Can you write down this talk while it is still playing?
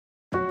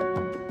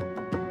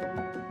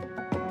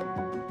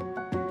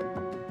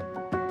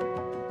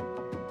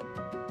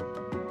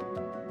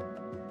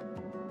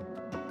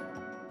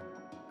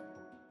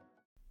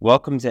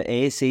Welcome to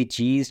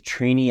ASHG's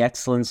Trainee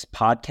Excellence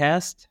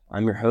Podcast.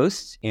 I'm your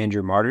host,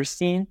 Andrew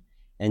Marderstein,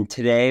 and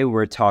today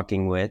we're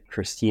talking with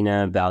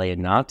Christina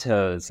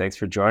Vallianatos. Thanks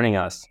for joining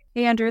us.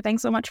 Hey, Andrew.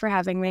 Thanks so much for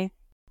having me.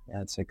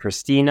 Yeah, so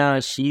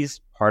Christina,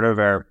 she's part of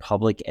our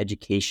Public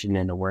Education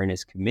and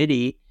Awareness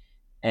Committee,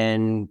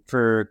 and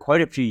for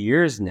quite a few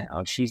years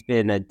now, she's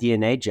been a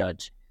DNA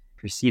judge.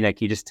 Christina,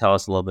 can you just tell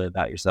us a little bit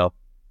about yourself?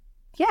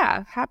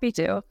 Yeah, happy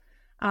to.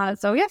 My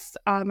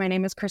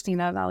name is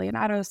Christina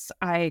Vallianatos.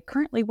 I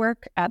currently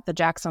work at the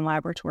Jackson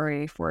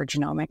Laboratory for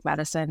Genomic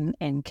Medicine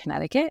in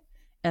Connecticut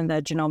in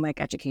the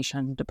Genomic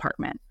Education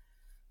Department.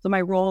 So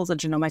my role is a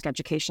Genomic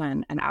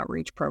Education and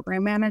Outreach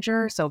Program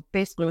Manager. So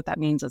basically what that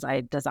means is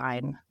I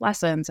design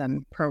lessons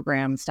and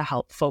programs to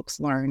help folks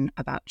learn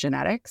about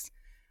genetics.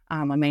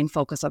 A main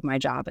focus of my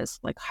job is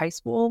like high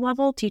school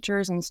level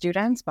teachers and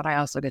students, but I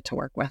also get to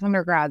work with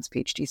undergrads,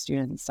 PhD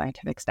students,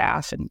 scientific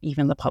staff, and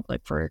even the public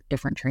for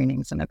different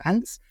trainings and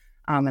events.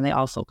 And they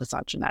all focus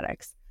on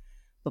genetics.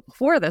 But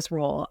before this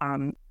role,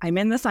 I'm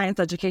in the science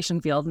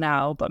education field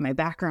now, but my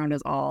background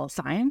is all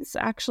science,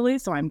 actually.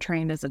 So I'm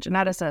trained as a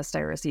geneticist. I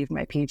received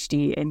my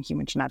PhD in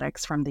human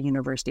genetics from the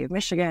University of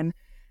Michigan.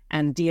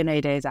 And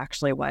DNA Day is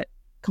actually what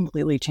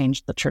completely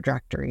changed the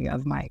trajectory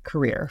of my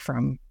career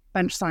from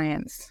bench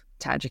science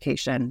to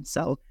education.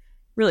 So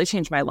really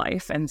changed my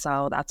life. And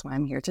so that's why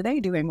I'm here today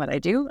doing what I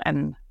do.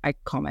 And I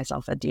call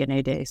myself a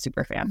DNA Day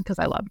super fan because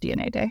I love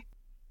DNA Day.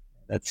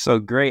 That's so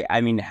great.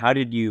 I mean, how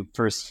did you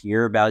first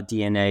hear about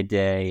DNA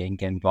Day and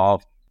get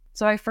involved?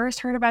 So I first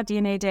heard about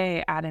DNA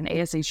Day at an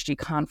ASHG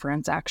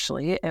conference,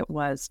 actually. It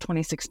was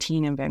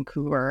 2016 in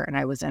Vancouver, and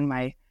I was in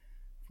my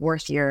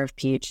fourth year of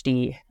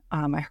PhD.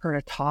 I heard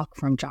a talk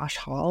from Josh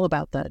Hall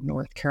about the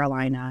North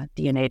Carolina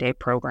DNA Day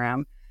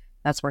program.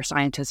 That's where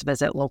scientists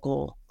visit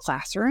local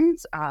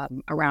classrooms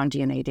around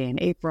DNA Day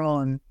in April,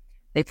 and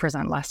they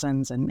present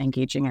lessons and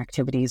engaging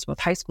activities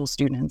with high school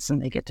students,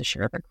 and they get to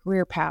share their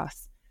career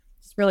paths.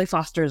 This really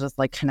fosters this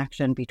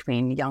connection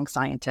between young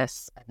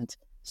scientists and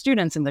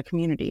students in the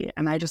community,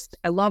 and I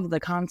love the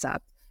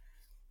concept.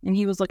 And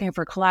he was looking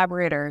for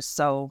collaborators,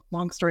 so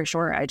long story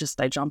short, I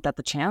jumped at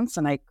the chance,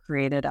 and I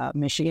created a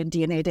Michigan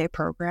DNA Day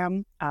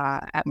program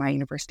at my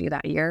university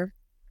that year.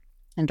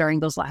 And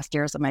during those last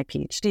years of my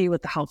PhD,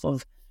 with the help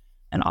of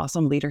an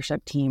awesome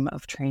leadership team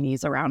of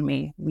trainees around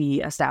me,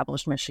 we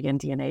established Michigan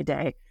DNA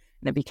Day,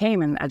 and it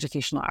became an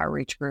educational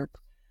outreach group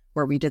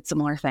where we did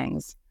similar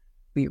things.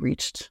 We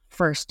reached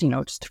first,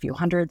 just a few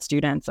hundred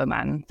students and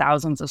then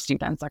thousands of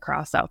students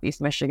across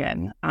Southeast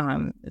Michigan.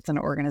 It's an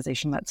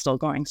organization that's still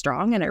going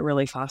strong, and it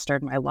really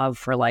fostered my love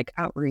for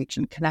outreach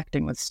and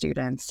connecting with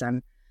students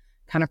and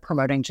kind of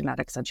promoting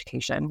genetics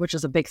education, which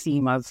is a big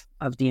theme of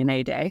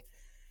DNA Day.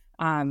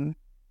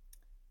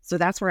 So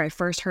that's where I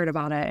first heard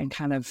about it and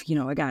kind of,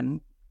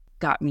 again,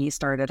 got me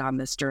started on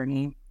this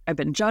journey. I've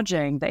been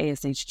judging the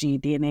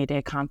ASHG DNA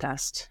Day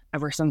contest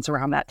ever since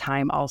around that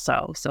time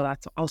also. So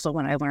that's also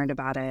when I learned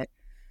about it.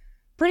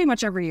 Pretty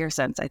much every year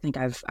since, I think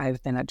I've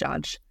been a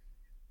judge.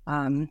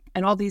 And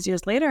all these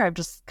years later, I've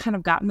just kind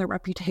of gotten the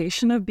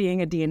reputation of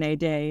being a DNA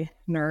Day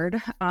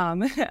nerd.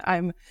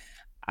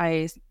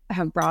 I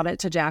have brought it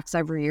to JAX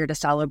every year to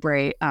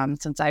celebrate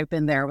since I've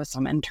been there with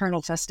some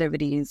internal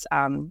festivities.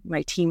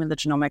 My team in the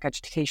Genomic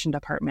Education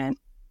Department,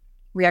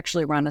 we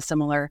actually run a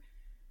similar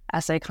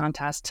essay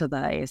contest to the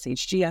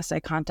ASHG essay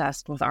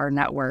contest with our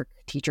network,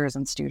 teachers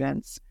and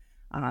students.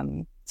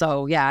 I've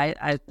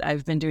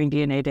been doing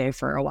DNA Day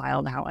for a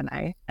while now, and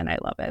I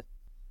love it.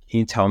 Can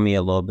you tell me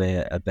a little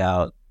bit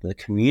about the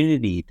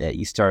community that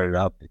you started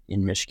up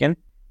in Michigan?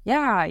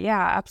 Yeah,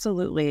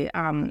 absolutely.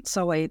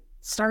 So I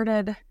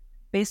started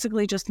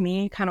basically just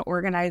me kind of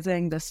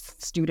organizing this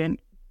student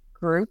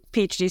group,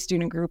 PhD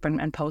student group and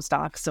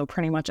postdocs. So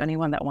pretty much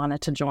anyone that wanted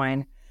to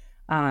join,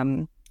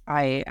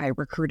 I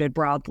recruited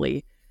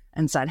broadly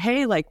and said,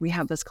 hey, we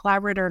have this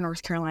collaborator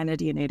North Carolina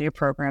DNA Day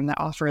program that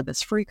offer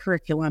this free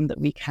curriculum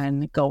that we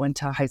can go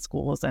into high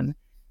schools and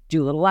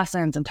do little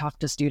lessons and talk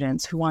to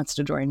students. Who wants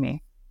to join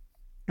me?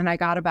 And I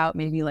got about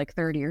maybe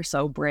 30 or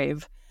so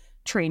brave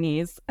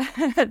trainees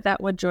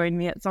that would join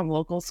me at some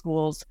local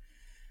schools.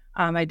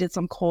 I did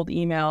some cold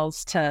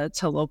emails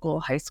to local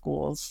high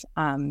schools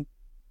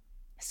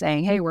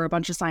saying, hey, we're a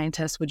bunch of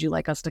scientists. Would you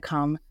like us to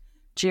come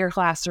to your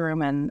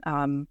classroom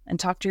and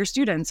talk to your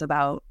students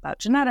about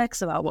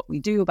genetics, about what we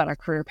do, about our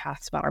career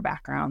paths, about our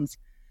backgrounds?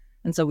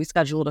 And so we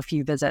scheduled a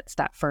few visits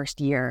that first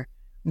year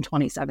in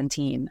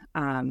 2017.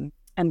 And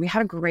we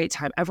had a great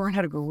time. Everyone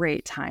had a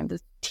great time. The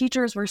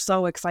teachers were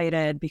so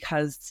excited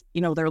because,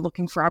 they're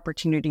looking for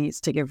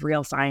opportunities to give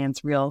real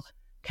science, real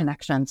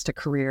connections to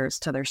careers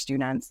to their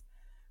students.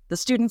 The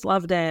students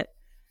loved it.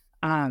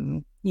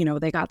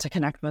 They got to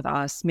connect with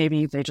us.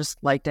 Maybe they just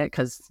liked it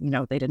because,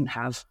 they didn't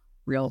have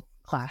real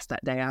class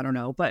that day. I don't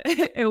know, but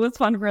it was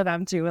fun for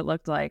them too, it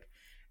looked like.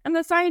 And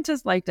the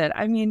scientists liked it.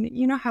 I mean,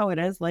 you know how it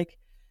is.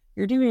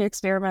 You're doing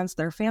experiments,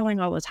 they're failing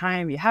all the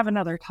time. You have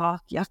another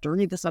talk, you have to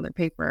read this other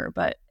paper,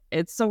 but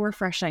it's so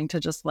refreshing to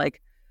just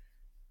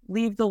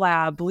leave the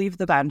lab, leave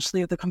the bench,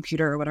 leave the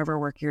computer, whatever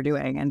work you're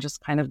doing, and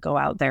just kind of go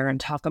out there and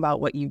talk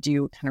about what you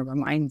do. Kind of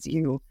reminds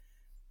you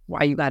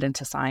why you got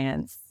into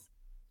science.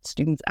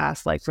 Students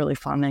ask like really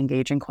fun,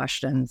 engaging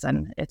questions,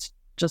 and it's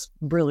just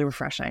really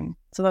refreshing.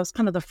 So that was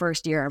kind of the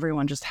first year.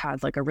 Everyone just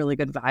had like a really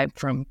good vibe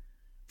from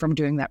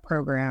doing that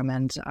program,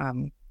 and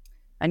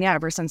yeah,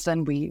 ever since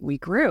then we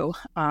grew.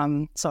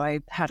 So I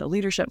had a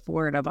leadership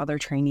board of other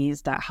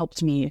trainees that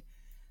helped me,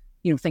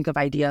 think of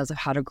ideas of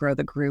how to grow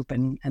the group,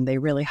 and they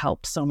really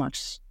helped so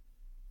much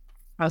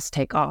us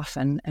take off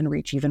and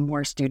reach even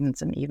more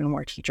students and even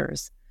more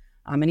teachers,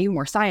 and even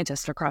more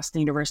scientists across the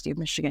University of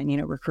Michigan,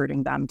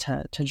 recruiting them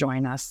to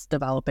join us,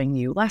 developing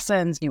new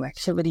lessons, new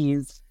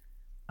activities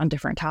on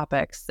different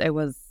topics. It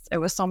was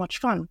so much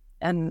fun,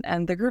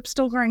 and the group's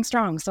still growing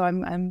strong. So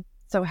I'm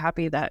so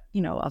happy that,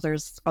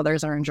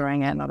 others are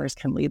enjoying it and others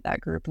can lead that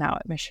group now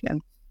at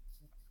Michigan.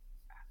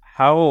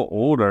 How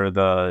old are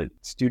the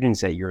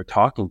students that you're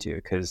talking to?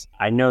 Because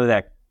I know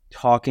that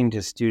talking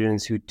to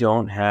students who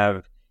don't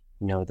have,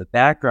 the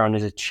background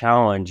is a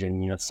challenge,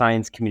 and,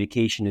 science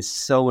communication is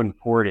so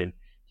important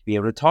to be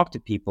able to talk to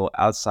people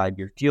outside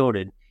your field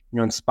and,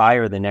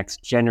 inspire the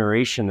next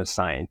generation of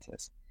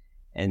scientists.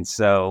 And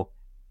so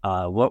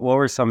what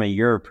were some of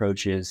your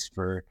approaches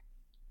for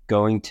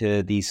going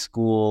to these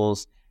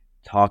schools,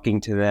 talking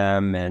to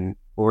them, and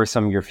what were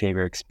some of your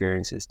favorite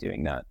experiences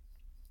doing that?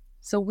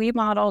 So we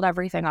modeled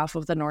everything off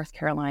of the North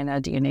Carolina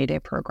DNA Day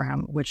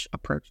program, which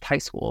approached high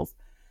schools.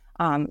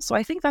 So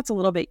I think that's a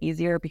little bit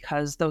easier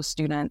because those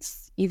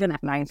students, even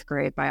at ninth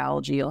grade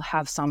biology, you'll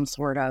have some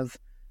sort of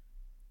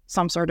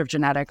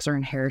genetics or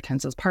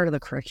inheritance as part of the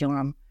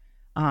curriculum.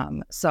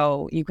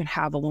 So you can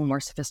have a little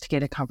more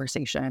sophisticated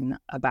conversation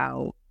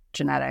about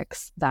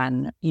genetics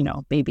than,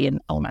 maybe an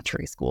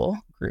elementary school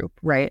group,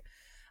 right?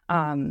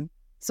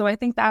 So I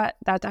think that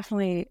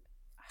definitely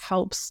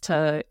helps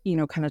to,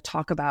 kind of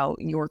talk about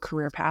your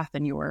career path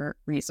and your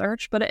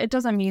research, but it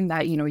doesn't mean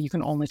that, you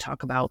can only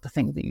talk about the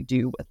things that you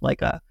do with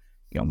like a,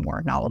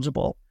 more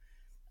knowledgeable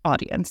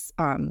audience.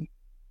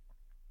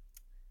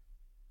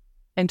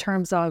 In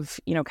terms of,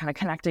 kind of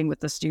connecting with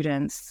the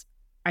students,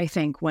 I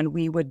think when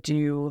we would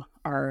do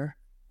our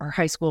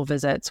high school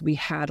visits, we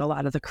had a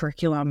lot of the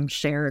curriculum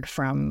shared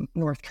from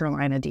North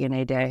Carolina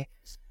DNA Day,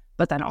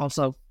 but then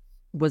also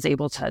was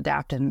able to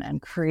adapt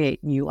and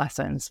create new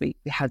lessons. We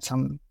had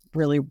some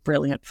really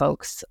brilliant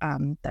folks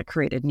that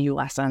created new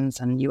lessons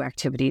and new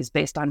activities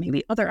based on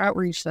maybe other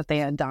outreach that they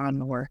had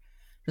done, or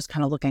just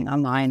kind of looking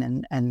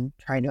online and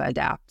trying to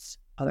adapt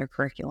other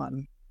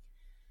curriculum.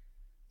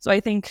 So I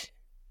think,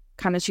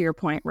 kind of to your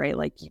point, right,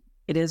 like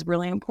it is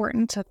really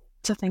important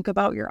to think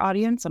about your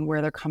audience and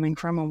where they're coming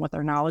from and what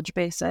their knowledge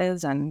base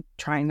is, and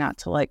trying not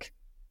to like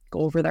go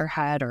over their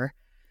head or,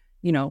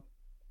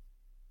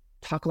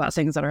 talk about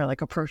things that are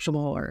like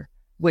approachable or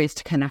ways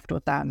to connect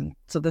with them.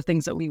 So the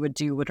things that we would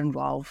do would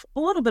involve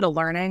a little bit of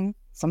learning,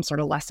 some sort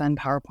of lesson,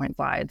 PowerPoint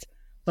slides,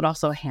 but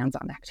also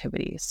hands-on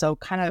activities. So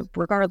kind of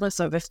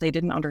regardless of if they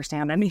didn't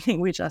understand anything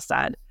we just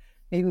said,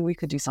 maybe we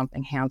could do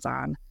something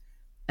hands-on,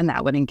 and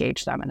that would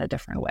engage them in a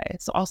different way.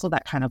 So also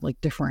that kind of like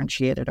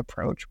differentiated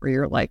approach where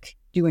you're like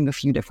doing a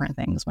few different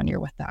things when you're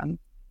with them,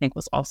 I think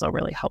was also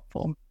really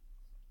helpful.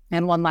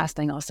 And one last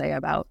thing I'll say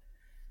about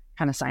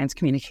kind of science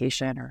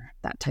communication or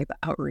that type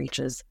of outreach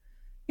is,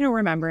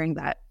 remembering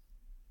that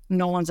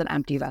no one's an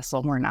empty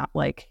vessel. We're not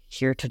like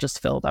here to just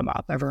fill them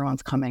up.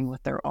 Everyone's coming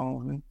with their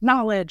own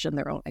knowledge and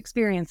their own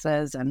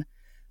experiences. And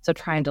so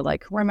trying to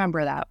like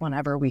remember that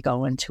whenever we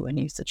go into a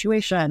new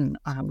situation,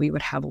 we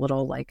would have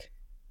little like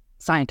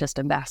scientist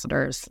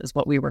ambassadors is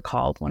what we were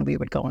called when we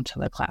would go into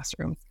the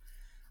classroom.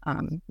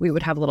 We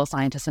would have little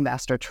scientist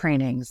ambassador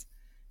trainings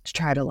to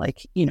try to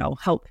like,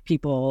 help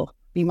people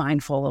be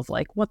mindful of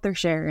like what they're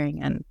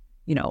sharing and,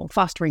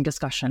 fostering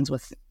discussions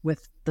with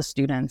the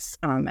students,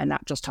 and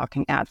not just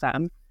talking at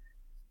them.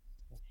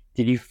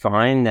 Did you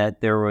find that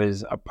there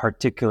was a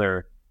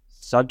particular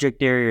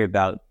subject area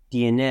about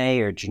DNA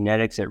or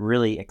genetics that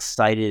really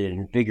excited and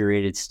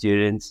invigorated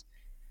students,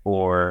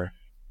 or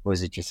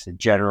was it just a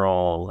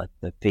general, like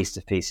the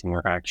face-to-face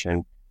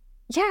interaction?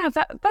 Yeah,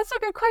 that's a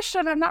good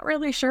question. I'm not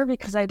really sure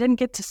because I didn't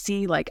get to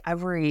see like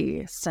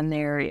every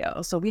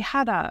scenario. So we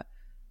had a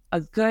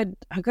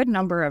good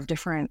number of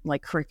different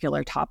like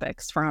curricular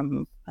topics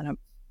from,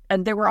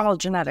 and they were all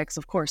genetics,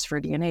 of course, for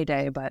DNA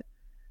Day, but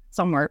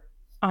some were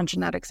on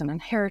genetics and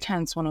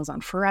inheritance. One was on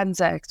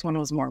forensics. One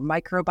was more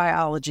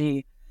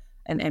microbiology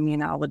and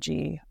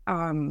immunology.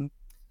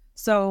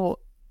 So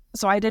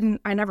I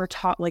never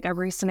taught like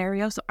every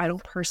scenario. So I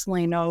don't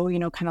personally know,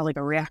 kind of like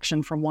a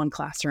reaction from one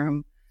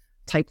classroom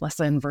type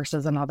lesson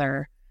versus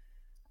another.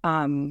 So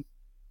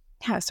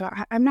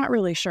I'm not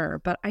really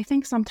sure, but I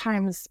think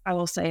sometimes I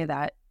will say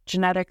that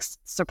genetics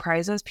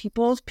surprises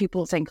people.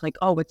 People think like,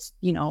 oh, it's,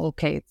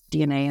 okay, it's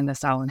DNA in the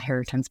cell,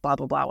 inheritance, blah,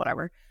 blah, blah,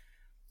 whatever.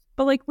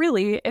 But like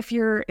really, if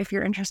you're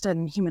interested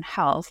in human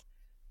health,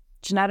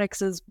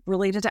 genetics is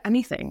related to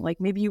anything.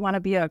 Like maybe you want to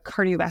be a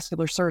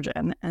cardiovascular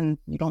surgeon and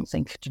you don't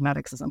think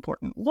genetics is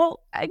important.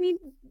 Well, I mean,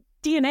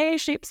 DNA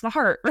shapes the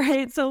heart,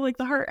 right? So like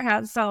the heart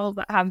has cells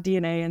that have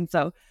DNA. And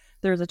so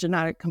there's a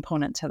genetic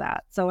component to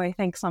that. So I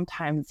think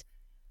sometimes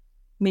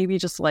maybe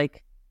just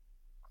like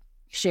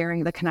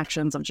sharing the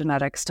connections of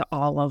genetics to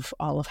all of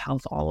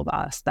health, all of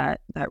us,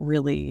 that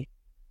really,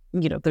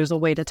 there's a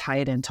way to tie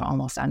it into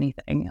almost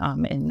anything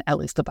in at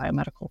least the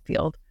biomedical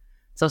field.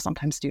 So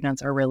sometimes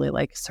students are really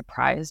like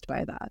surprised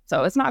by that.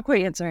 So it's not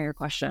quite answering your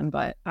question,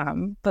 but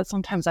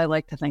sometimes I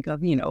like to think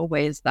of,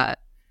 ways that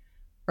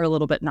are a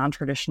little bit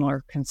non-traditional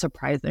or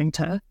surprising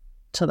to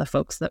the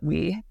folks that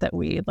we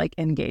like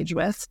engage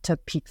with, to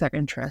pique their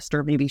interest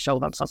or maybe show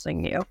them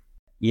something new.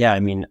 Yeah, I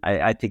mean,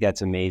 I think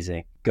that's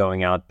amazing,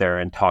 going out there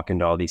and talking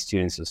to all these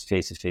students, those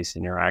face-to-face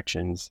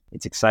interactions.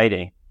 It's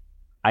exciting.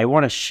 I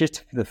want to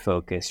shift the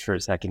focus for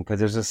a second, because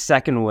there's a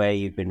second way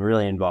you've been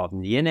really involved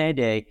in DNA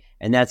Day,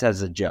 and that's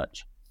as a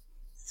judge.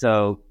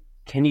 So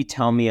can you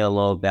tell me a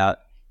little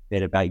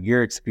bit about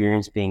your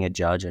experience being a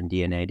judge on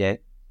DNA Day?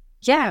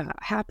 Yeah,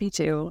 happy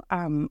to.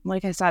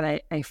 Like I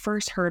said, I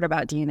first heard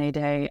about DNA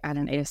Day at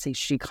an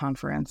ASHG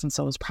conference, and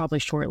so it was probably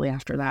shortly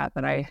after that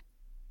I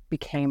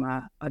became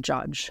a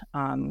judge.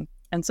 And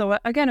so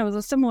again, it was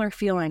a similar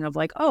feeling of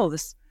like, oh,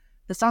 this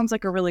sounds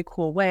like a really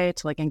cool way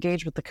to like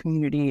engage with the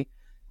community.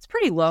 It's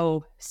pretty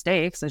low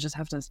stakes. I just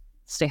have to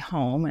stay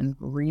home and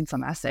read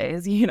some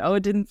essays.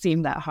 It didn't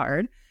seem that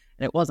hard,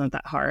 and it wasn't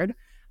that hard.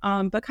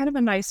 But kind of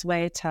a nice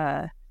way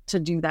to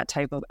do that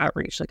type of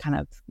outreach, to kind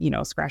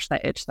of, scratch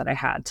that itch that I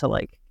had to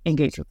like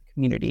engage with the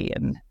community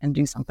and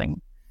do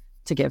something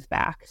to give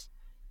back.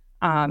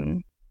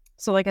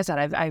 So like I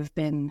said, I've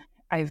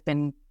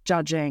been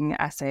judging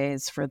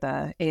essays for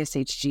the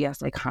ASHG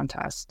essay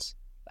contest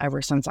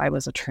ever since I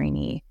was a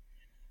trainee.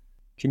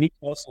 Can you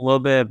tell us a little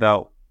bit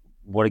about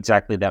what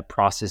exactly that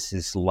process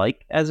is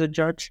like as a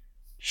judge?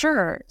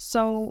 Sure.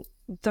 So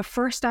the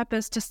first step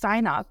is to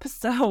sign up.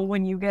 So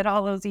when you get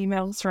all those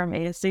emails from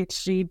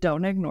ASHG,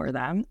 don't ignore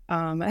them.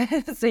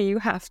 So you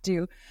have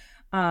to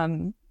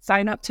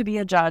sign up to be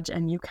a judge,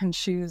 and you can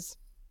choose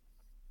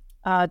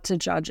to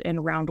judge in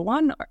round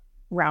 1,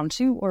 round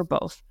 2, or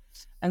both.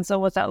 And so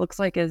what that looks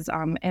like is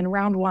in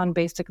round 1,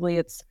 basically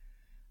it's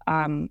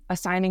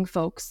assigning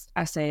folks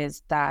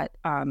essays that,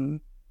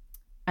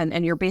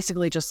 and you're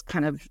basically just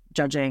kind of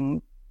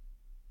judging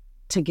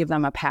to give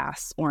them a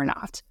pass or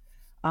not.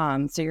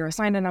 So you're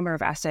assigned a number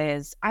of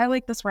essays. I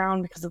like this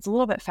round because it's a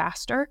little bit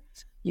faster.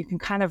 You can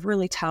kind of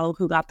really tell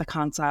who got the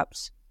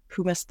concept,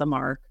 who missed the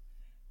mark.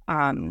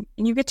 And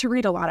you get to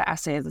read a lot of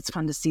essays. It's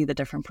fun to see the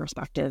different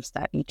perspectives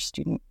that each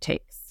student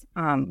takes.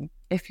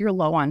 If you're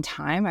low on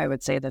time, I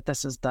would say that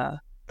this is the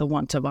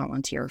one to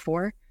volunteer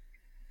for.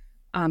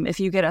 If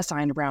you get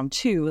assigned round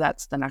 2,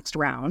 that's the next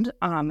round.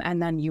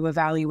 And then you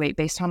evaluate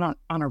based on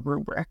a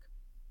rubric.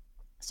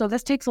 So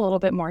this takes a little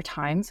bit more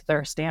time. So there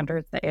are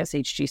standards that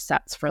ASHG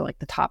sets for like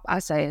the top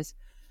essays.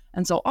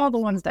 And so all the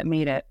ones that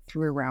made it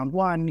through round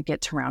 1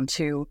 get to round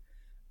 2.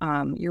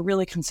 You're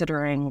really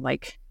considering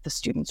like the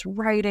students'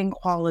 writing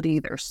quality,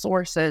 their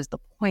sources, the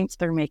points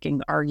they're making,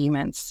 the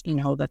arguments,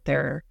 that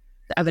the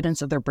evidence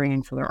that they're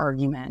bringing for their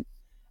argument.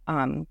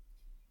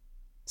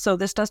 So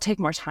this does take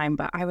more time,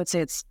 but I would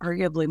say it's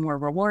arguably more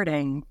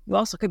rewarding. You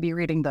also could be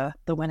reading the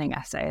winning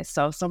essays.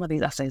 So some of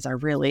these essays are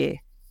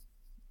really,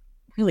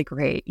 really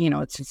great.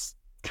 It's just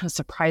kind of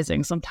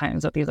surprising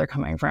sometimes that these are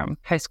coming from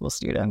high school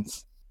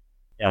students.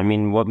 Yeah, I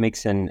mean, what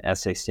makes an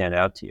essay stand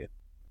out to you?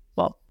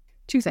 Well,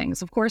 2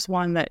 things. Of course,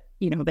 one, that,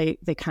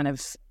 they kind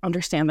of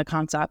understand the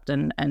concept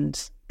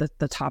and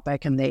the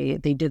topic, and they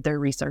did their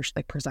research,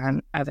 they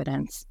present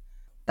evidence.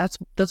 That's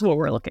what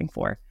we're looking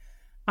for.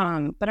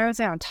 But I would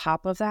say on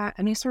top of that,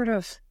 any sort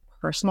of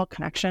personal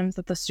connections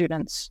that the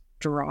students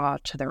draw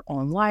to their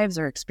own lives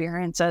or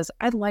experiences,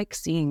 I like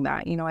seeing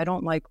that. I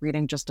don't like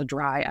reading just a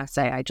dry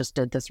essay. I just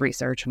did this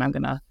research and I'm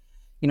going to,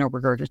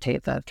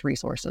 regurgitate the 3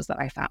 sources that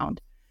I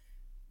found.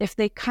 If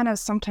they kind of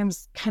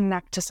sometimes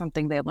connect to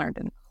something they learned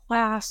in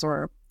class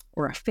or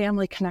a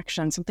family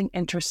connection, something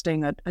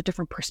interesting, a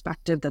different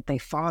perspective that they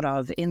thought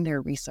of in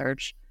their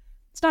research,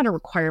 it's not a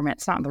requirement,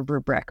 it's not in the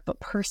rubric, but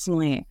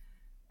personally,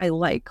 I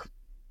like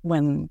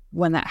when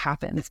that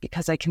happens,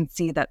 because I can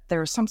see that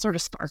there's some sort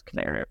of spark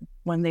there.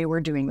 When they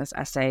were doing this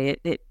essay,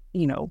 it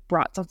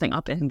brought something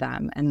up in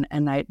them, and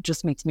it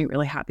just makes me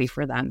really happy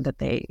for them that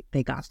they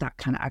got that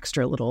kind of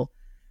extra little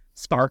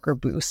spark or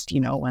boost,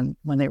 when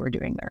they were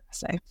doing their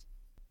essay.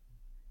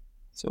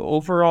 So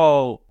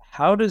overall,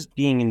 how does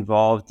being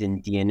involved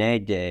in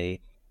DNA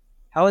Day,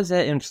 how has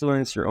that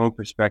influenced your own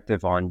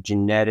perspective on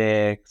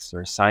genetics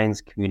or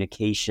science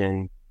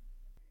communication?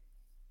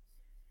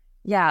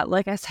 Yeah,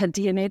 like I said,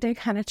 DNA Day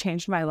kind of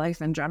changed my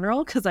life in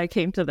general, because I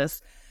came to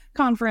this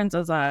conference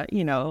as a,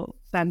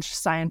 bench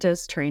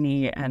scientist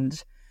trainee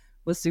and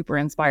was super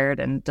inspired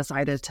and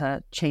decided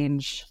to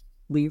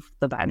leave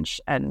the bench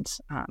and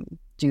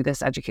do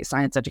this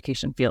science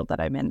education field that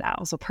I'm in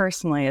now. So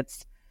personally,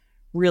 it's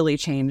really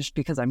changed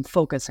because I'm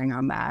focusing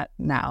on that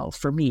now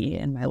for me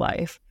in my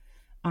life.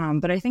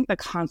 But I think the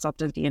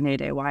concept of DNA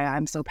Day, why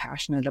I'm so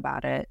passionate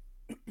about it,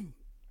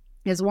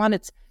 is one,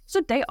 it's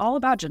a day all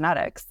about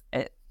genetics.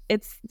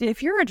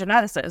 if you're a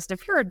geneticist,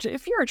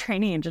 if you're a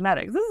trainee in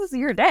genetics, this is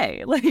your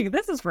day. Like,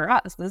 this is for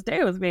us. This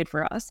day was made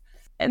for us.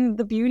 And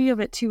the beauty of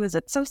it too is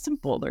it's so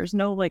simple. There's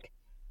no like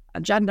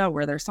agenda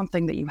where there's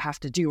something that you have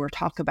to do or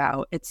talk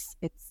about. It's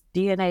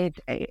DNA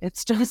day.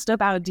 It's just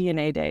about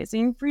DNA day. So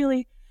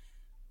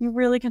you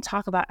really can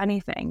talk about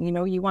anything. You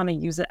know, you want to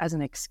use it as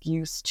an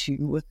excuse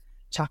to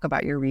talk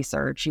about your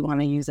research. You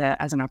want to use it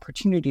as an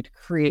opportunity to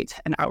create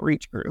an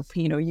outreach group.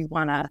 You know, you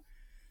want to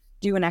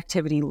do an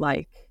activity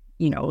like,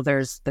 you know,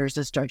 there's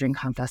this judging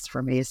contest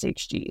from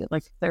ASHG.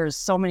 Like, there's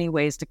so many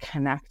ways to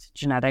connect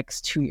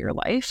genetics to your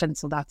life. And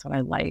so that's what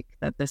I like,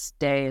 that this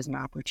day is an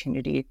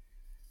opportunity.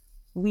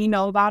 We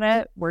know about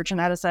it. We're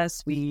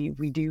geneticists. We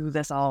do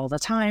this all the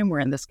time. We're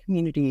in this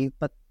community,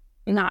 but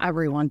not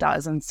everyone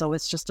does. And so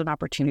it's just an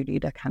opportunity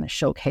to kind of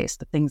showcase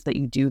the things that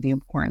you do, the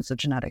importance of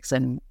genetics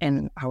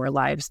in our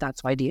lives.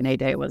 That's why DNA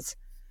Day was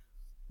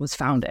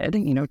founded,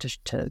 you know,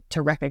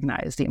 to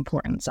recognize the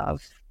importance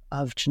of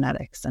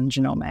genetics and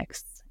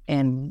genomics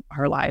in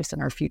our lives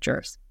and our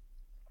futures.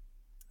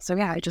 So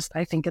yeah,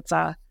 I think it's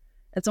a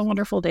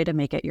wonderful day to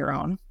make it your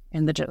own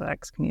in the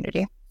genetics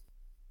community.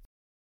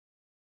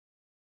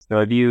 So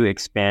have you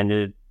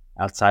expanded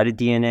outside of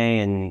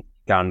DNA and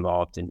got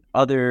involved in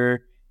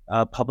other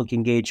public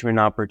engagement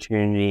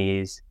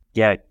opportunities?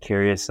 Yeah,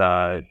 curious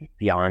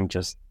beyond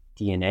just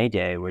DNA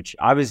Day, which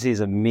obviously is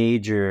a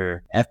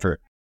major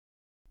effort.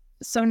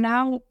 So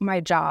now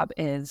my job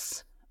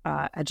is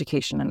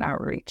education and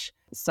outreach.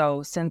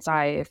 So since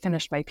I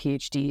finished my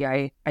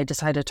PhD, I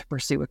decided to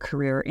pursue a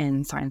career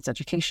in science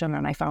education,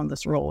 and I found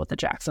this role with the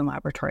Jackson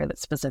Laboratory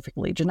that's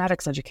specifically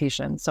genetics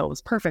education. So it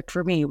was perfect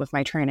for me with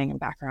my training and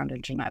background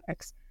in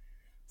genetics.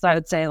 So I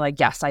would say, like,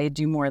 yes, I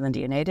do more than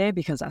DNA Day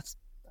because that's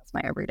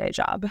my everyday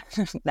job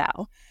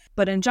now.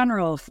 But in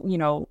general, you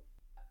know,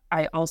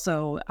 I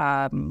also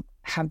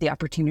have the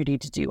opportunity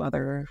to do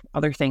other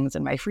things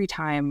in my free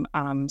time.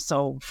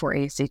 So for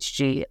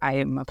ASHG, I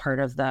am a part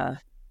of the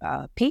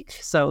PEAK,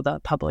 so the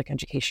Public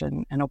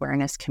Education and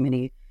Awareness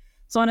Committee.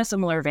 So in a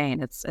similar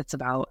vein, it's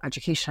about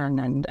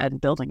education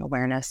and building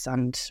awareness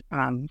and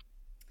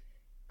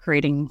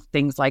creating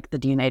things like the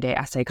DNA Day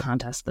essay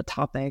contest, the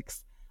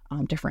topics,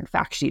 different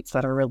fact sheets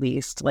that are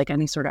released, like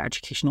any sort of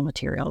educational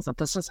materials that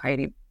the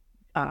society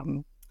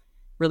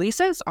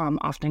releases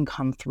often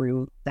come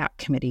through that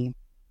committee.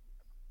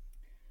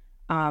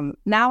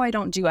 Now I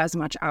don't do as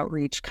much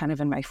outreach kind of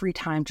in my free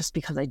time just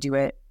because I do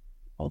it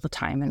all the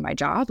time in my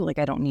job. Like,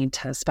 I don't need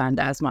to spend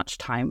as much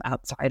time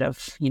outside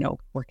of, you know,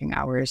 working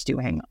hours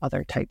doing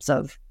other types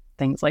of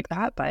things like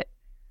that. But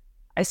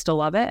I still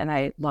love it. And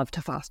I love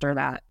to foster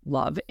that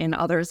love in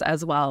others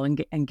as well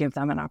and give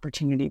them an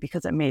opportunity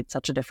because it made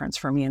such a difference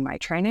for me in my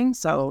training.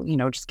 So, you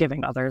know, just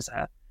giving others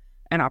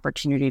an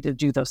opportunity to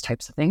do those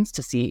types of things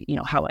to see, you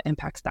know, how it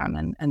impacts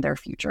them and their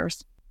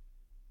futures.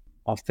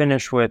 I'll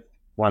finish with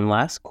one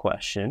last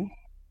question.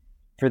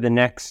 For the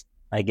next,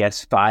 I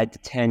guess, 5 to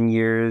 10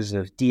 years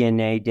of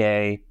DNA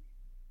Day,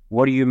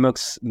 what are you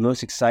most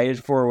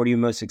excited for? What are you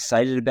most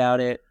excited about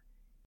it?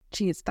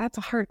 Geez, that's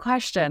a hard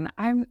question.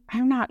 I'm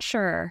not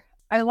sure.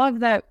 I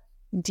love that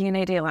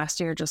DNA Day last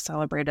year just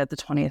celebrated the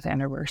 20th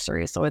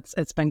anniversary. So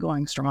it's been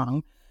going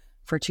strong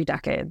for 2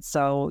 decades.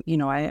 So, you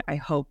know, I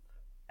hope,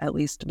 at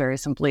least very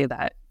simply,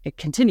 that it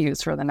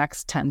continues for the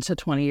next 10 to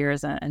 20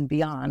 years and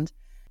beyond.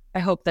 I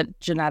hope that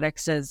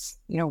genetics is,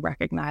 you know,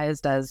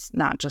 recognized as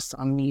not just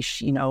a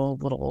niche, you know,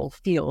 little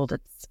field.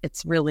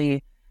 It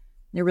really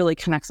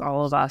connects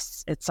all of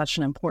us. It's such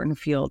an important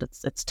field.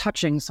 It's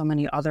touching so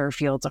many other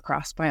fields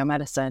across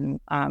biomedicine,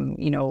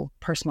 you know,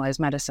 personalized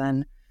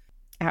medicine,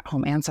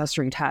 at-home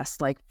ancestry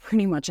tests. Like,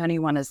 pretty much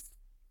anyone is,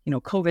 you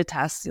know, COVID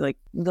tests. Like,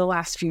 the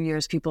last few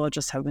years, people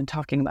just have been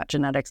talking about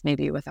genetics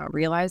maybe without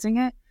realizing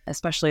it,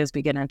 especially as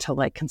we get into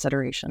like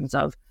considerations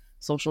of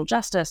social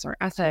justice or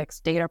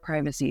ethics, data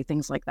privacy,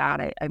 things like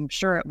that. I'm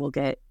sure it will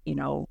get, you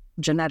know,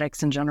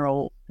 genetics in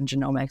general and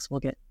genomics will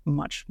get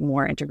much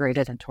more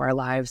integrated into our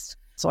lives.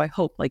 So I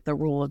hope like the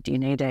role of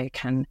DNA Day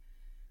can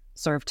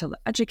serve to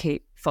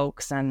educate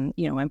folks and,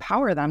 you know,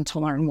 empower them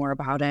to learn more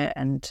about it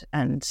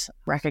and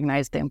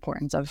recognize the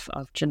importance of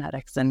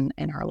genetics in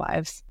our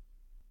lives.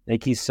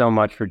 Thank you so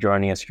much for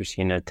joining us,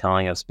 Christina,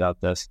 telling us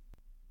about this.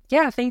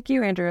 Yeah, thank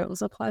you, Andrew. It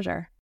was a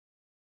pleasure.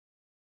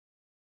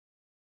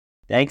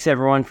 Thanks,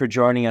 everyone, for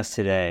joining us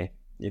today.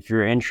 If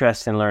you're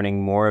interested in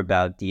learning more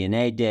about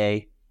DNA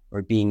Day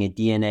or being a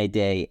DNA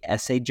Day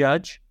essay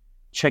judge,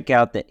 check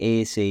out the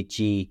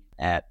ASHG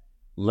at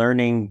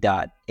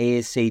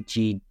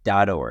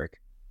learning.ashg.org.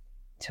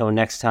 Till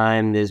next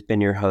time, this has been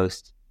your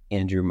host,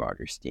 Andrew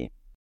Marderstein.